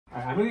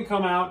I'm gonna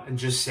come out and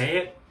just say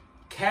it.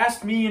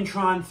 Cast Me in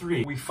Tron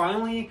 3. We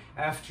finally,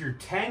 after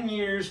 10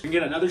 years, can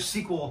get another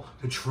sequel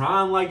to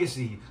Tron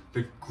Legacy,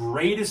 the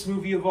greatest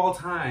movie of all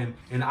time,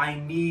 and I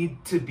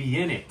need to be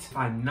in it. If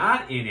I'm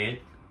not in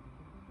it,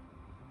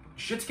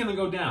 shit's gonna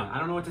go down. I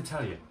don't know what to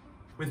tell you.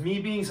 With me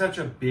being such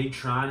a big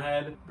Tron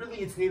head, really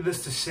it's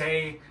needless to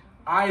say,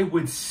 I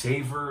would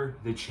savor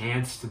the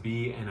chance to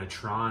be in a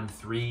Tron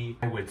 3.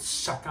 I would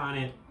suck on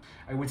it.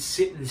 I would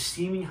sit in the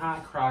steaming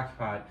hot crock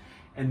pot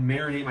and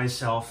marinate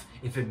myself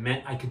if it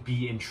meant I could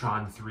be in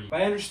Tron 3.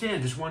 But I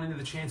understand just wanting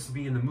the chance to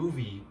be in the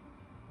movie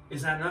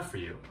is not enough for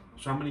you.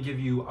 So I'm gonna give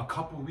you a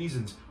couple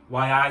reasons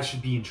why I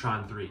should be in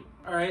Tron 3.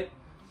 All right,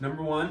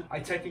 number one, I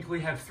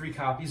technically have 3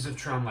 copies of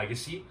Tron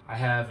Legacy. I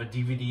have a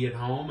DVD at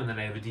home, and then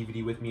I have a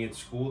DVD with me at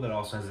school that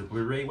also has a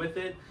Blu-ray with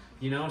it.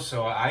 You know,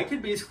 so I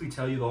could basically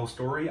tell you the whole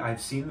story.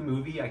 I've seen the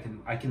movie. I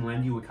can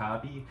lend you a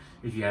copy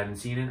if you haven't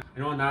seen it. I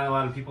know not a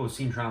lot of people have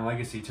seen Tron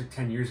Legacy. It took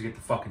 10 years to get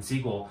the fucking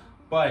sequel,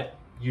 but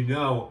you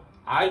know,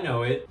 I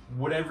know it.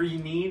 Whatever you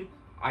need,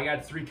 I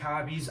got 3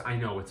 copies. I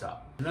know what's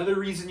up. Another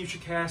reason you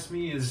should cast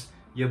me is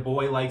your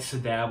boy likes to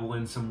dabble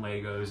in some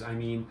Legos. I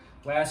mean,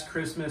 last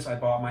Christmas I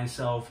bought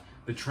myself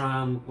the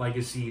Tron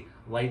Legacy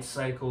light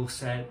cycle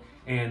set,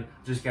 and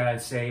just gotta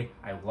say,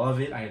 I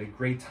love it. I had a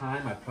great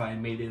time. I probably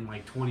made it in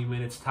like 20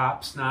 minutes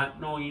tops.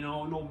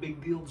 No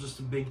big deal. Just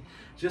a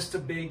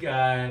big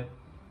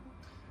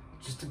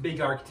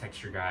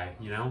architecture guy,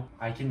 you know?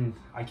 I can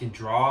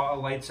draw a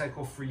light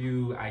cycle for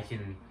you. I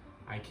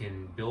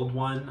can build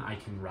one. I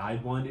can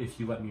ride one if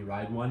you let me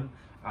ride one.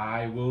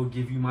 I will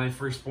give you my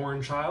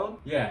firstborn child.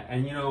 Yeah,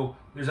 and you know,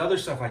 there's other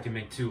stuff I can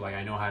make too. Like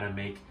I know how to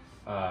make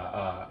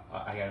I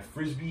got a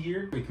frisbee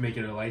here. We can make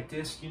it a light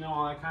disc, you know,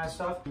 all that kind of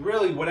stuff.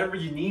 Really, whatever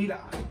you need.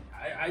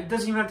 It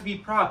doesn't even have to be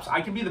props.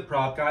 I can be the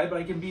prop guy, but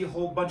I can be a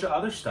whole bunch of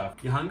other stuff.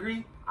 You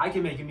hungry? I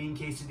can make a mean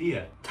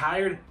quesadilla.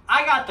 Tired?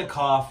 I got the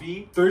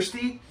coffee.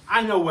 Thirsty?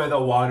 I know where the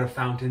water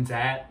fountain's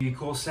at. Be a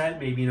cool set,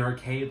 maybe an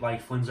arcade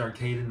like Flynn's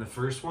Arcade in the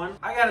first one.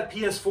 I got a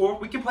PS4.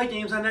 We can play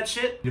games on that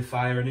shit. To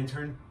fire an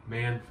intern?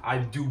 Man, I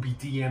do be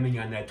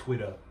DMing on that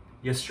Twitter.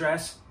 You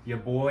stress? Your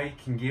boy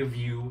can give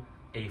you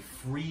a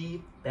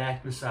free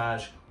back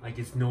massage like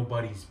it's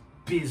nobody's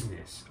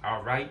business,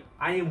 all right?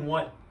 I am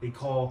what they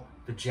call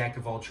the jack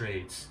of all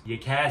trades. You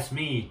cast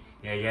me,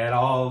 you get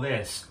all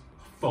this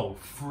for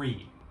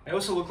free. I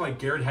also look like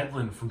Garrett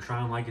Hedlund from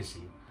Tron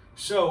Legacy.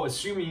 So,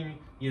 assuming,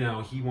 you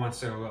know, he wants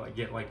to go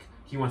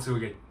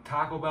get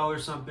Taco Bell or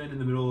something in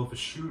the middle of a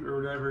shoot or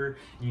whatever,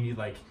 you need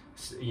like,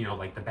 you know,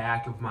 like the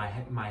back of my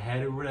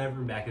head or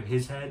whatever, back of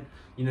his head.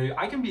 You know,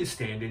 I can be a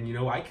stand-in, you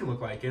know, I can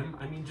look like him.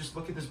 I mean, just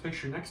look at this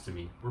picture next to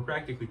me. We're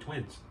practically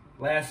twins.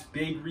 Last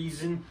big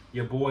reason,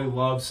 your boy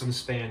loves some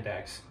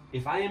spandex.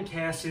 If I am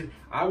casted,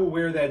 I will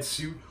wear that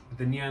suit with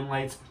the neon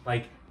lights.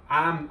 Like,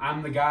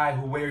 I'm the guy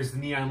who wears the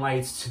neon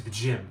lights to the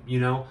gym, you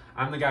know?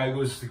 I'm the guy who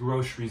goes to the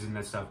groceries and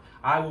that stuff.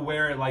 I will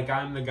wear it like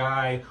I'm the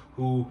guy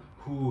who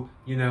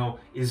you know,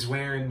 is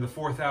wearing the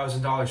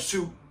 $4,000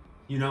 suit,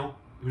 you know?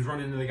 Who's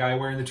running into the guy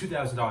wearing the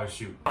 $2,000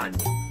 suit.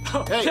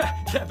 Oh, hey.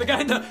 Yeah, the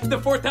guy in the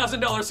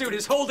 $4,000 suit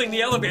is holding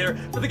the elevator,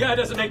 but the guy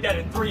doesn't make that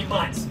in 3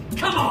 months.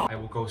 Come on! I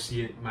will go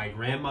see my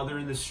grandmother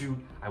in the suit.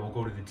 I will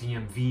go to the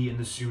DMV in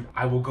the suit.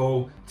 I will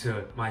go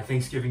to my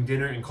Thanksgiving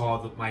dinner and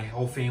call my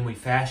whole family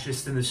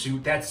fascist in the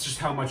suit. That's just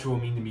how much it will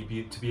mean to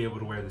me to be able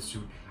to wear the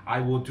suit.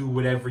 I will do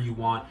whatever you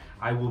want.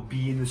 I will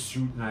be in the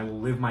suit and I will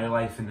live my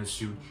life in the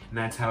suit. And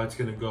that's how it's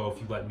gonna go if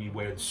you let me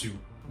wear the suit.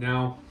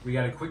 Now, we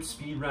got a quick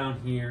speed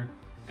round here.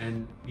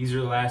 And these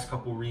are the last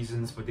couple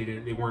reasons, but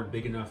they weren't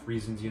big enough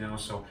reasons, you know,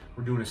 so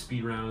we're doing a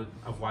speed round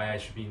of why I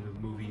should be in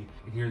the movie.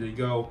 And here they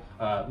go.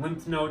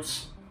 Lymph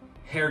nodes,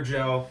 hair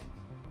gel,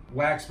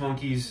 wax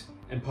monkeys,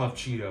 and puff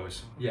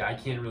Cheetos. Yeah, I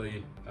can't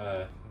really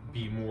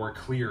be more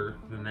clear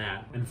than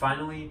that. And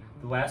finally,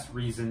 the last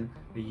reason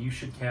that you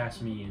should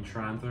cast me in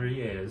Tron 3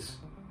 is,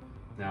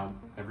 now,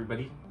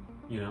 everybody,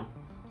 you know,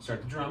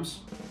 start the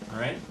drums. All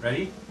right,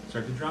 ready?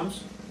 Start the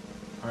drums.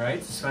 All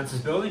right, suspense is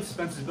building,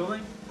 suspense is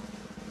building.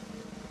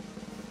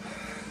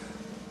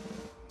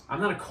 I'm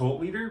not a cult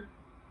leader,